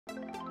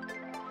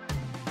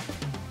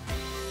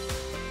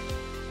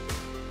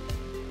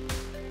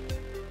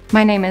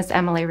My name is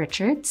Emily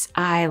Richards.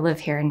 I live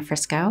here in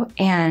Frisco,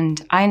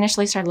 and I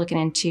initially started looking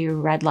into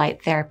red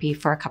light therapy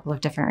for a couple of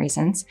different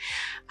reasons.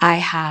 I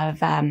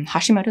have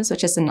Hashimoto's,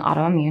 which is an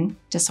autoimmune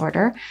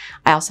disorder.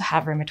 I also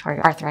have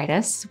rheumatoid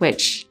arthritis,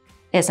 which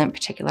isn't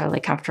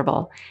particularly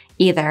comfortable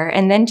either.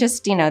 And then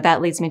just,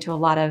 that leads me to a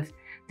lot of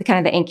the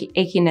kind of the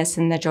achiness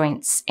in the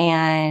joints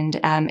and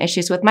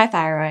issues with my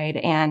thyroid.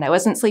 And I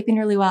wasn't sleeping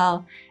really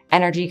well.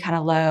 Energy kind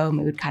of low,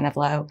 mood kind of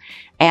low.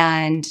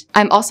 And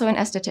I'm also an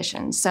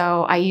esthetician.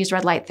 So I use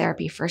red light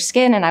therapy for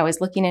skin, and I was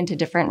looking into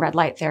different red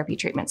light therapy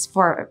treatments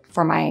for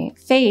my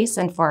face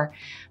and for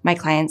my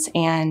clients.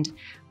 And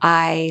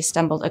I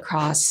stumbled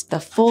across the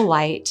full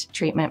light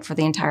treatment for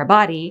the entire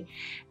body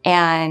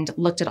and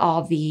looked at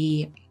all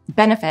the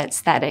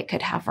benefits that it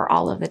could have for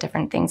all of the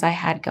different things I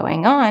had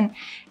going on,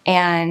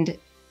 and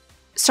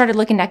started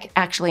looking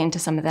actually into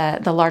some of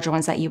the larger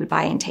ones that you would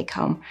buy and take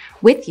home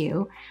with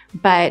you,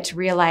 but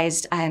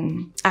realized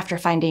after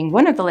finding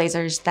one of the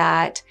lasers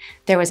that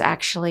there was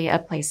actually a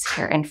place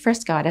here in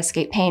Frisco at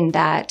Xscapepain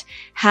that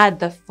had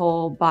the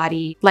full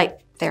body light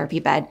therapy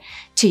bed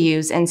to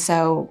use. And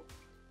so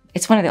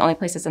it's one of the only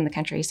places in the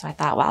country. So I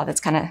thought, wow, that's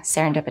kind of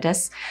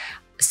serendipitous.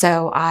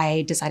 So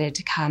I decided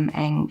to come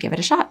and give it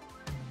a shot.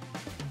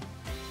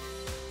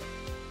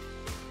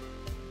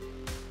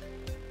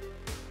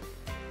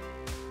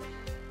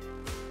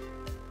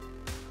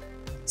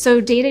 So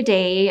day to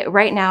day,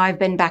 right now I've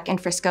been back in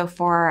Frisco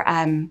for,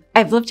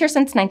 I've lived here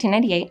since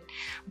 1998,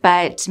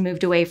 but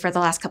moved away for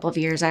the last couple of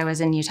years. I was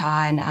in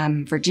Utah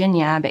and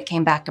Virginia, but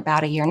came back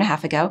about a year and a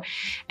half ago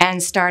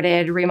and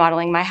started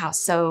remodeling my house.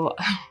 So,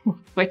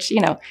 which,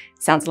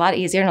 sounds a lot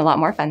easier and a lot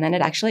more fun than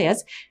it actually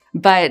is,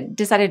 but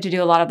decided to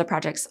do a lot of the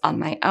projects on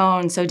my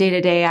own. So day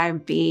to day,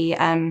 I'd be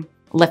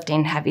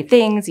lifting heavy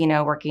things,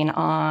 working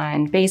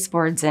on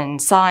baseboards and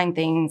sawing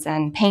things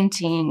and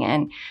painting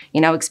and,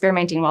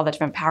 experimenting with all the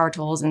different power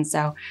tools. And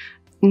so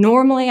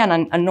normally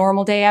on a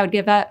normal day, I would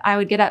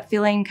get up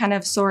feeling kind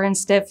of sore and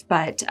stiff,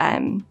 but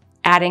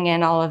adding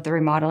in all of the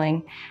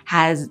remodeling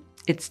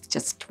it's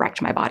just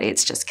wrecked my body.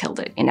 It's just killed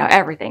it,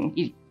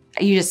 everything.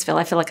 I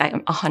feel like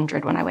I'm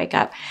 100 when I wake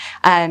up.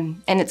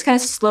 And it's kind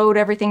of slowed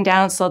everything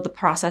down, slowed the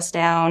process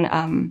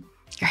down.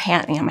 My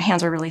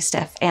hands are really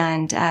stiff.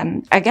 And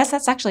I guess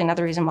that's actually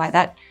another reason why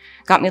that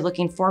got me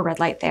looking for red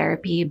light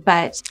therapy.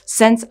 But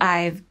since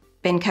I've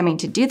been coming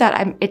to do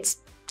that,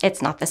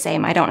 it's not the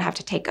same. I don't have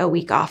to take a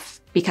week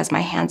off because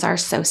my hands are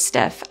so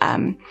stiff.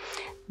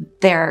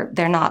 They're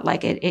not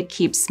like it. It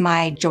keeps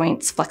my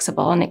joints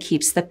flexible and it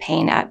keeps the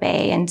pain at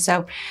bay. And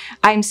so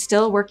I'm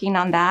still working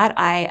on that.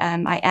 I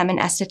am an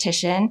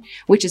esthetician,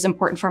 which is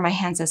important for my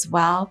hands as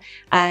well.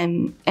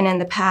 And in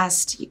the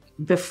past,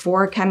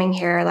 before coming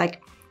here,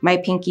 my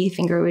pinky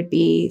finger would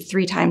be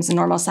 3 times the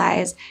normal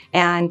size,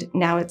 and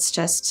now it's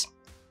just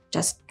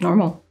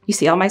normal. You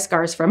see all my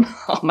scars from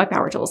all my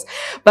power tools.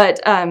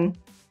 But,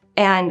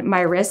 and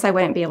my wrists, I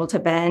wouldn't be able to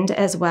bend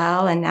as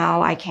well, and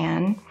now I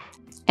can.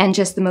 And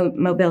just the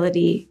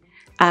mobility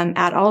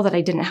at all that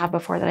I didn't have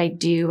before that I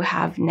do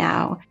have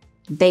now.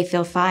 They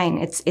feel fine.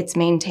 It's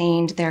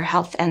maintained their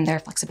health and their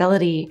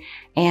flexibility,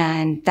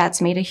 and that's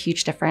made a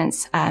huge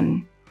difference.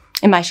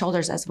 In my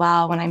shoulders as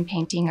well, when I'm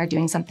painting or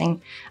doing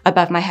something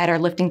above my head or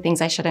lifting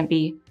things I shouldn't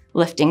be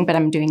lifting, but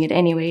I'm doing it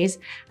anyways.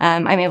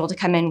 I'm able to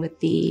come in with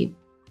the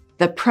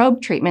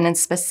probe treatment in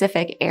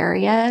specific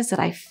areas that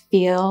I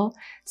feel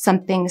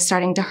something's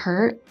starting to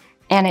hurt,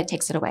 and it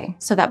takes it away.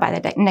 So that by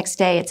the next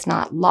day, it's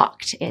not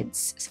locked,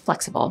 it's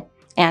flexible.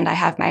 And I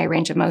have my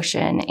range of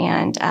motion,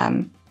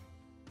 and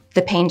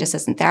the pain just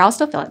isn't there. I'll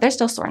still feel it. There's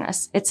still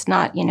soreness. It's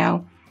not,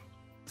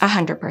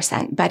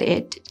 100%, but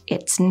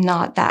it's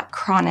not that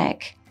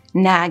chronic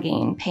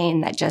nagging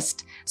pain that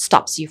just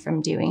stops you from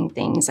doing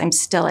things. I'm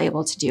still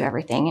able to do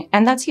everything.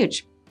 And that's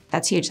huge.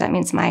 That's huge. That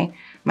means my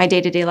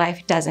day-to-day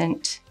life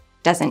doesn't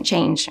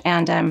change.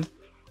 And I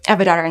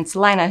have a daughter in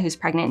Salina who's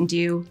pregnant and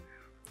due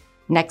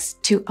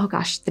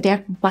the day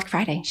of Black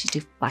Friday. She's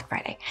due Black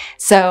Friday.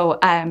 So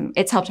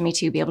it's helped me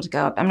to be able to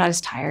go up. I'm not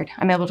as tired.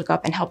 I'm able to go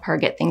up and help her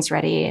get things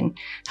ready and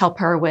help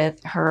her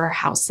with her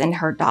house and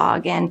her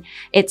dog. And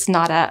it's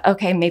not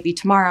okay, maybe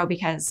tomorrow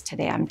because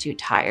today I'm too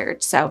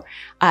tired. So,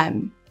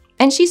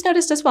 and she's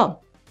noticed as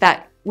well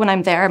that when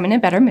I'm there, I'm in a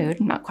better mood,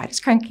 not quite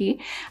as cranky,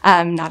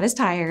 not as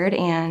tired,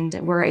 and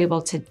we're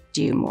able to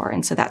do more.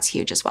 And so that's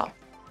huge as well.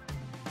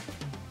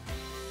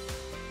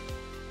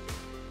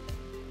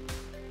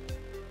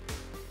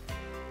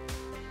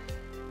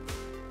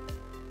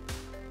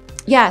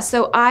 Yeah,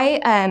 so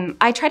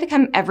I try to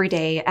come every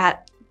day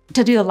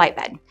to do the light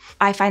bed.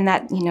 I find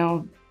that,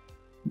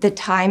 the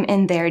time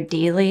in there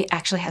daily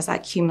actually has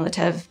that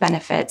cumulative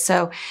benefit.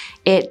 So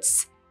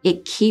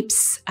it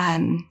keeps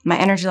my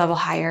energy level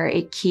higher.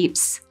 It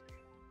keeps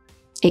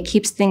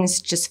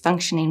things just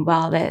functioning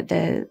well.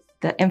 The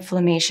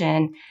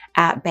inflammation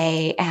at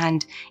bay,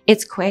 and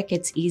it's quick,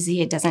 it's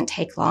easy, it doesn't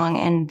take long.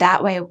 And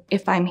that way,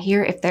 if I'm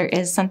here, if there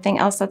is something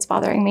else that's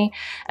bothering me,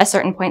 a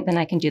certain point, then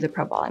I can do the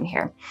probe while I'm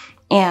here.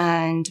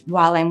 And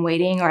while I'm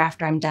waiting or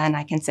after I'm done,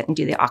 I can sit and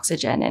do the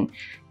oxygen. And,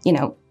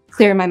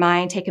 clear my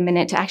mind, take a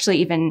minute to actually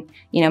even,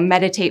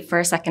 meditate for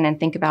a second and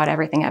think about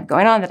everything I have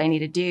going on that I need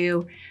to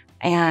do,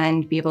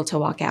 and be able to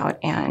walk out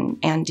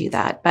and do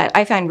that. But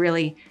I find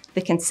really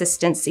the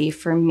consistency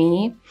for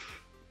me,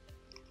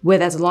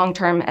 with as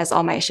long-term as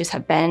all my issues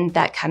have been,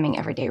 that coming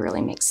every day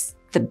really makes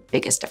the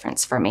biggest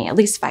difference for me, at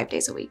least 5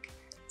 days a week.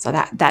 So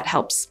that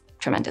helps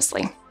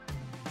tremendously.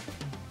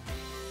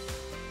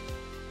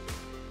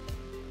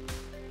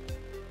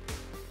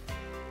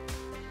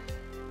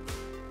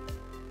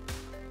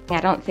 I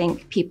don't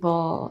think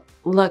people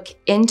look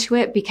into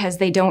it because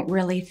they don't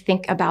really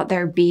think about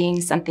there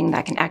being something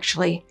that can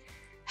actually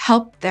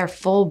help their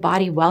full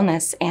body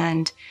wellness.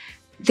 And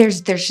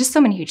there's just so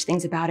many huge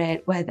things about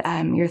it with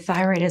your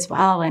thyroid as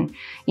well. And,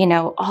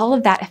 all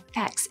of that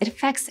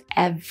affects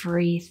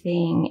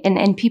everything.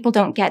 And people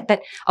don't get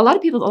that. A lot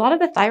of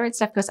the thyroid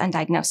stuff goes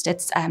undiagnosed.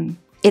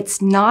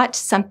 It's not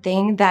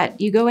something that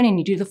you go in and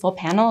you do the full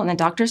panel, and the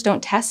doctors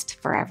don't test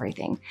for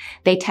everything.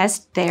 They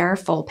test their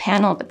full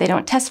panel, but they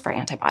don't test for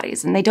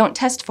antibodies, and they don't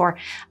test for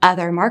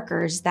other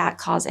markers that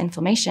cause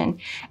inflammation.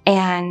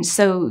 And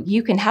so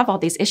you can have all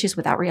these issues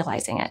without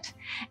realizing it.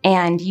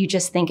 And you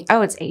just think,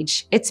 oh, it's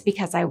age. It's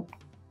because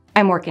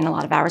I'm working a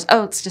lot of hours.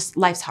 Oh, it's just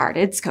life's hard.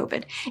 It's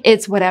COVID.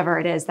 It's whatever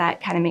it is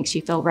that kind of makes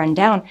you feel run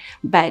down.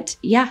 But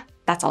yeah,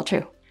 that's all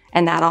true.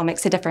 And that all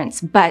makes a difference,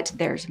 but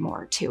there's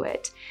more to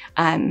it.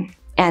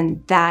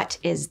 And that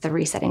is the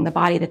resetting the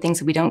body, the things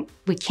that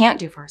we can't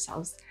do for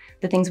ourselves,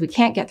 the things we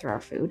can't get through our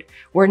food.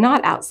 We're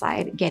not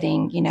outside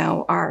getting,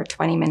 our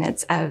 20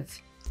 minutes of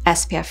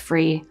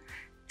SPF-free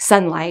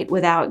sunlight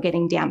without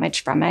getting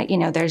damage from it.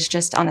 There's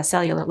just on a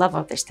cellular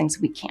level, there's things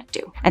we can't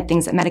do, and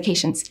things that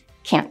medications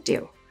can't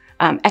do.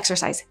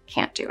 Exercise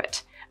can't do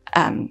it.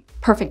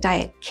 Perfect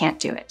diet can't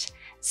do it.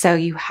 So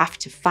you have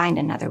to find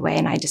another way.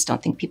 And I just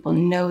don't think people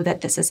know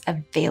that this is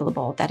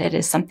available, that it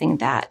is something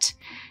that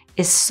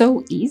is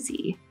so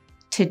easy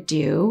to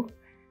do.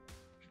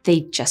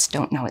 They just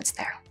don't know it's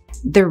there.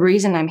 The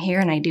reason I'm here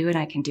and I do it,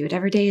 I can do it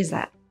every day, is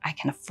that I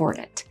can afford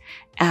it.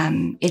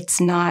 It's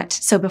not,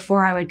 so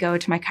before I would go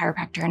to my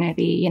chiropractor and it'd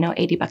be,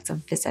 $80 a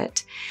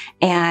visit.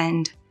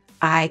 And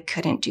I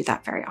couldn't do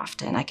that very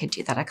often. I could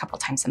do that a couple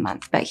times a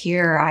month. But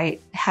here I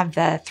have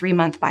the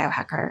 3-month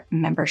biohacker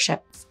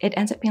membership. It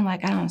ends up being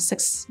like, I don't know,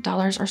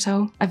 $6 or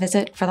so a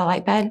visit for the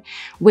light bed,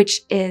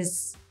 which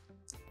is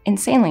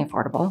insanely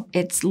affordable.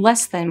 It's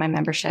less than my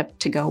membership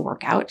to go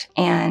work out,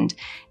 and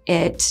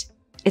it's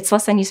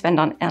less than you spend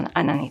on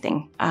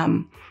anything.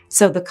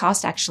 So the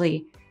cost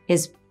actually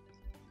it's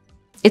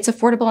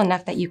affordable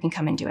enough that you can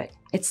come and do it.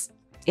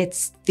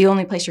 It's the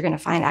only place you're going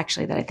to find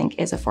actually that I think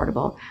is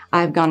affordable.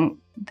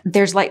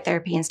 There's light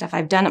therapy and stuff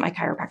I've done at my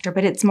chiropractor,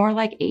 but it's more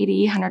like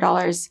 $80,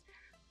 $100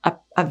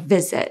 a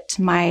visit.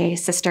 My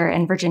sister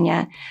in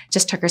Virginia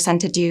just took her son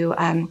to do,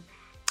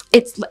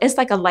 it's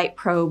like a light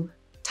probe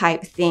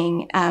type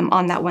thing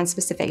on that one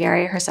specific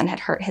area. Her son had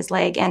hurt his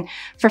leg, and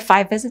for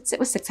 5 visits, it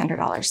was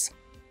 $600.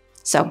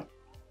 So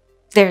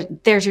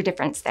there's your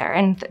difference there.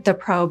 And the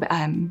probe,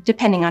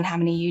 depending on how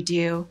many you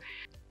do,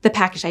 the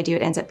package I do,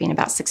 it ends up being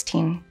about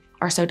 $16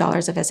 or so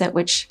a visit,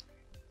 which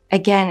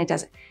again, it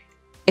doesn't,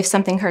 if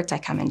something hurts, I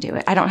come and do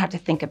it. I don't have to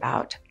think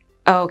about,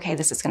 oh, okay,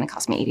 this is going to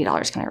cost me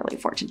 $80. Can I really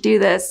afford to do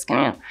this?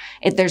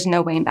 There's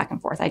no weighing back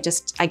and forth. I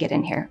get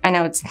in here. I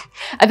know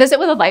a visit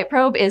with a light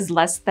probe is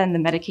less than the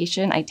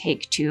medication I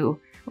take to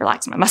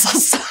relax my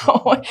muscles.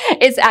 So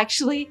it's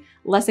actually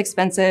less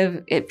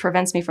expensive. It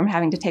prevents me from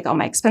having to take all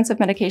my expensive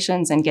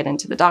medications and get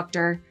into the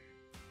doctor.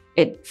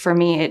 For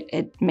me,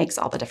 it makes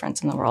all the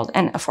difference in the world,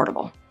 and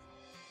affordable.